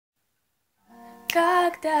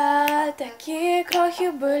Когда такие крохи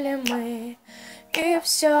были мы, и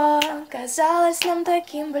все казалось нам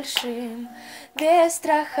таким большим. Без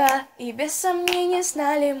страха и без сомнений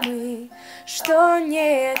знали мы, что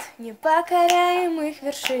нет непокоряемых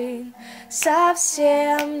вершин.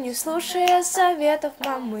 Совсем не слушая советов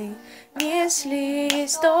мамы,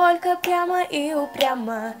 неслись только прямо и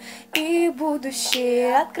упрямо, и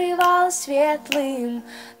будущее открывалось светлым.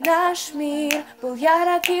 Наш мир был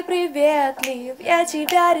ярок и приветлив. Я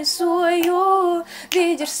тебя рисую,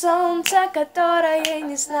 видишь солнце, которое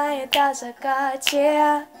не знает о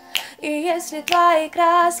закате. И если твои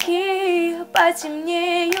краски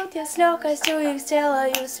потемнеют, я с легкостью их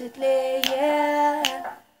сделаю светлее.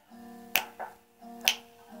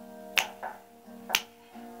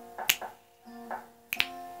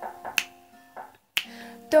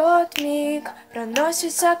 Тот миг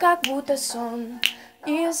проносится, как будто сон,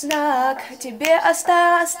 и знак тебе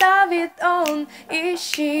оставит он.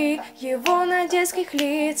 Ищи его на детских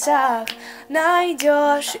лицах,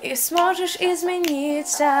 найдешь и сможешь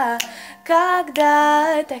измениться.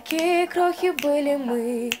 Когда такие крохи были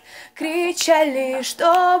мы, кричали,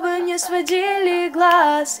 чтобы не сводили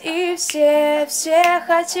глаз. И все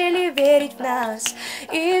хотели верить в нас,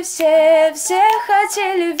 и все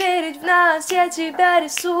хотели верить в нас. Я тебя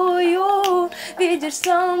рисую, видишь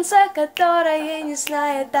солнце, которое не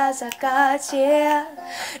знает о закате.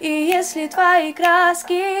 И если твои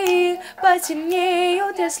краски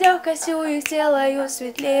потемнеют, я с легкостью их сделаю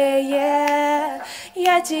светлее.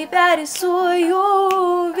 Я тебя рисую,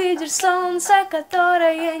 видишь солнце,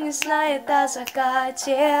 которое не знает о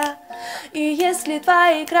закате. И если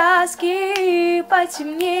твои краски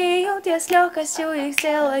потемнеют, я с легкостью их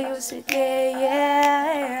сделаю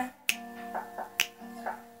светлее.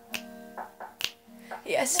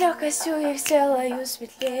 Я с легкостью их сделаю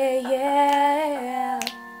светлее.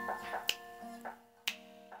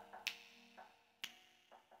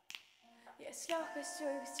 Я с легкостью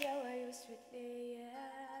их сделаю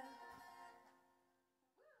светлее.